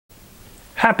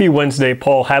Happy Wednesday,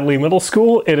 Paul Hadley Middle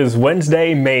School. It is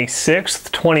Wednesday, May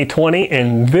 6th, 2020,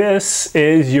 and this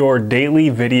is your daily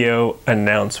video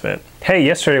announcement. Hey,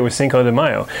 yesterday was Cinco de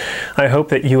Mayo. I hope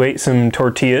that you ate some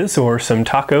tortillas or some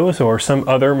tacos or some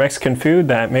other Mexican food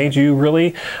that made you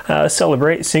really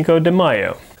celebrate Cinco de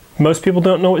Mayo. Most people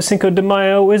don't know what Cinco de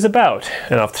Mayo is about,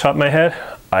 and off the top of my head,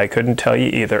 I couldn't tell you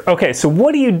either. Okay, so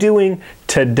what are you doing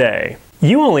today?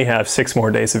 You only have 6 more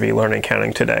days of e-learning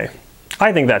counting today.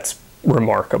 I think that's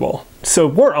remarkable. So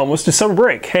we're almost to summer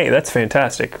break. Hey, that's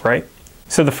fantastic, right?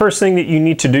 So the first thing that you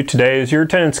need to do today is your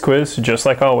attendance quiz, just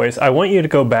like always. I want you to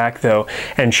go back though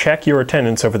and check your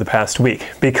attendance over the past week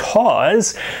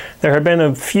because there have been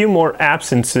a few more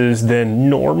absences than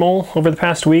normal over the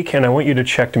past week, and I want you to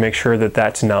check to make sure that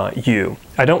that's not you.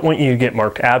 I don't want you to get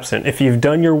marked absent if you've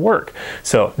done your work.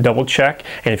 So double check,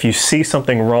 and if you see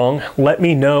something wrong, let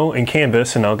me know in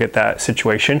Canvas and I'll get that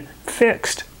situation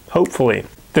fixed, hopefully.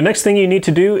 The next thing you need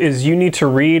to do is you need to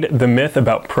read the myth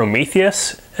about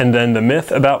Prometheus and then the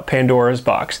myth about Pandora's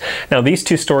box. Now these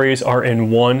 2 stories are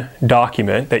in one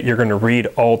document that you're going to read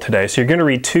all today. So you're going to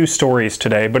read 2 stories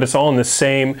today, but it's all in the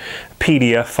same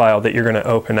PDF file that you're going to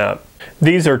open up.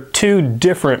 These are 2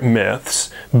 different myths.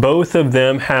 Both of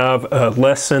them have a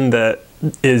lesson that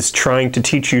is trying to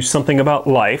teach you something about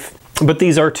life. But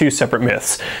these are 2 separate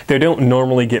myths. They don't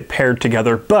normally get paired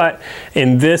together, but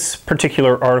in this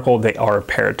particular article, they are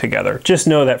paired together. Just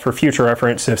know that for future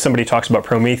reference, if somebody talks about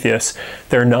Prometheus,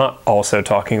 they're not also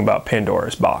talking about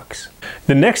Pandora's box.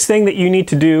 The next thing that you need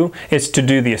to do is to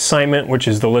do the assignment, which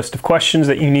is the list of questions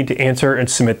that you need to answer and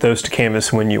submit those to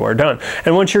Canvas when you are done.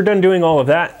 And once you're done doing all of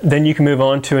that, then you can move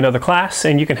on to another class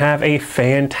and you can have a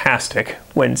fantastic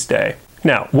Wednesday.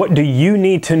 Now, what do you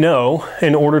need to know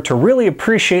in order to really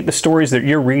appreciate the stories that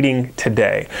you're reading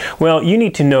today? Well, you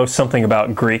need to know something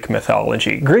about Greek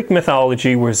mythology. Greek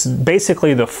mythology was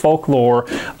basically the folklore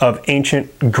of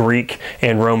ancient Greek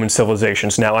and Roman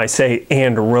civilizations. Now, I say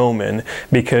and Roman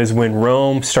because when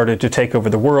Rome started to take over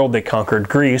the world, they conquered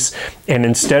Greece, and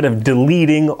instead of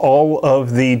deleting all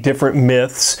of the different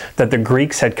myths that the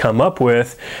Greeks had come up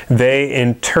with, they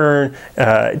in turn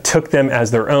took them as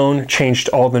their own, changed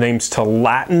all the names to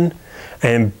Latin,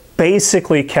 and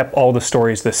basically kept all the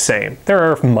stories the same. There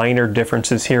are minor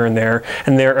differences here and there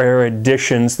are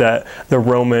additions that the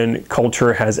Roman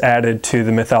culture has added to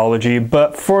the mythology,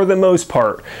 but for the most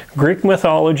part, Greek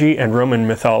mythology and Roman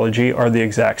mythology are the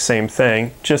exact same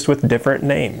thing, just with different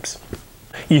names.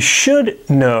 You should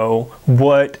know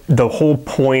what the whole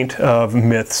point of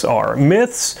myths are.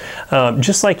 Myths,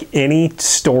 just like any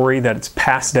story that's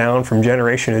passed down from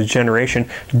generation to generation,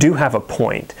 do have a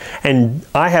point. And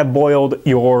I have boiled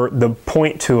the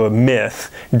point to a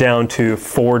myth down to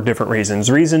 4 different reasons.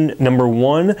 Reason number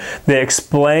 1, they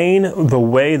explain the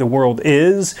way the world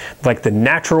is, like the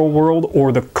natural world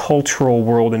or the cultural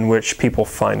world in which people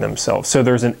find themselves. So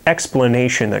there's an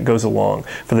explanation that goes along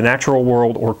for the natural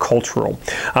world or cultural.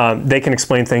 They can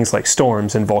explain things like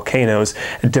storms and volcanoes,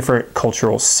 different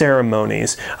cultural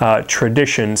ceremonies,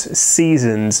 traditions,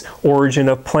 seasons, origin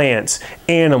of plants,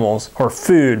 animals, or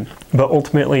food, but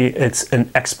ultimately it's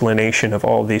an explanation of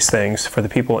all these things for the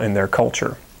people in their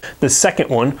culture. The second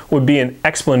one would be an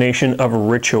explanation of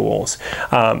rituals.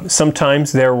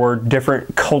 Sometimes there were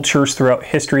different cultures throughout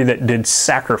history that did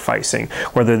sacrificing,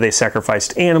 whether they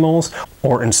sacrificed animals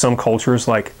or in some cultures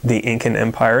like the Incan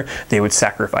Empire, they would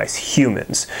sacrifice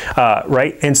humans,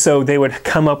 right? And so they would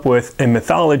come up with a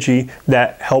mythology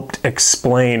that helped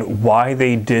explain why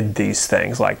they did these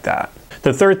things like that.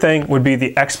 The third thing would be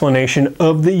the explanation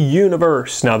of the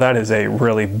universe. Now that is a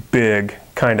really big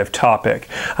kind of topic.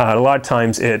 A lot of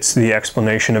times it's the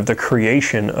explanation of the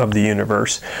creation of the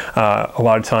universe. A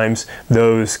lot of times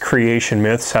those creation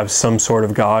myths have some sort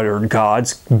of god or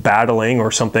gods battling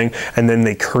or something, and then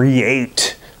they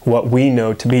create what we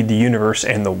know to be the universe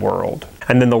and the world.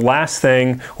 And then the last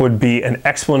thing would be an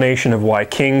explanation of why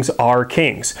kings are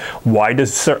kings. Why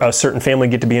does a certain family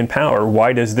get to be in power?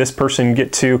 Why does this person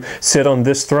get to sit on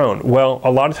this throne? Well,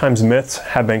 a lot of times myths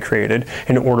have been created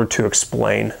in order to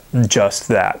explain just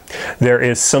that. There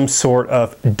is some sort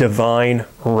of divine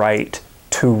right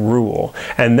to rule.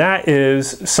 And that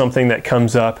is something that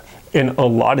comes up in a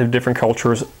lot of different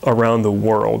cultures around the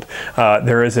world.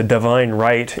 There is a divine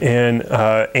right in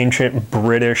ancient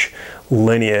British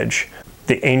lineage.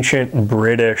 The ancient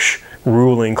British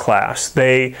ruling class,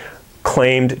 they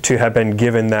claimed to have been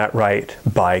given that right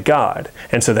by God,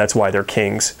 and so that's why they're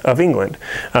kings of England.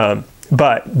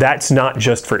 But that's not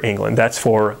just for England, that's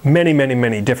for many, many,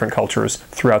 many different cultures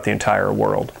throughout the entire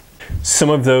world. Some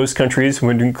of those countries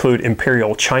would include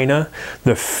Imperial China,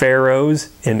 the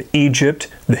Pharaohs in Egypt,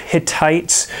 the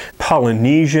Hittites,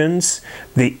 Polynesians,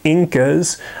 the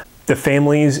Incas, the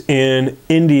families in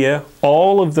India.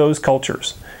 All of those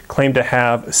cultures claim to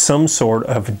have some sort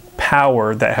of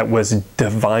power that was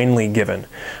divinely given.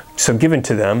 So given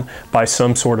to them by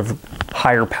some sort of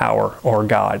higher power or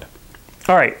God.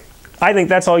 All right, I think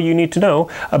that's all you need to know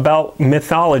about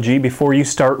mythology before you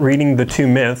start reading the two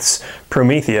myths,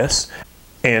 Prometheus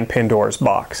and Pandora's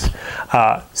Box.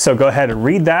 So go ahead and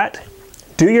read that,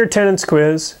 do your attendance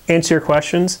quiz, answer your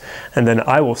questions, and then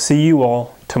I will see you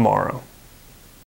all tomorrow.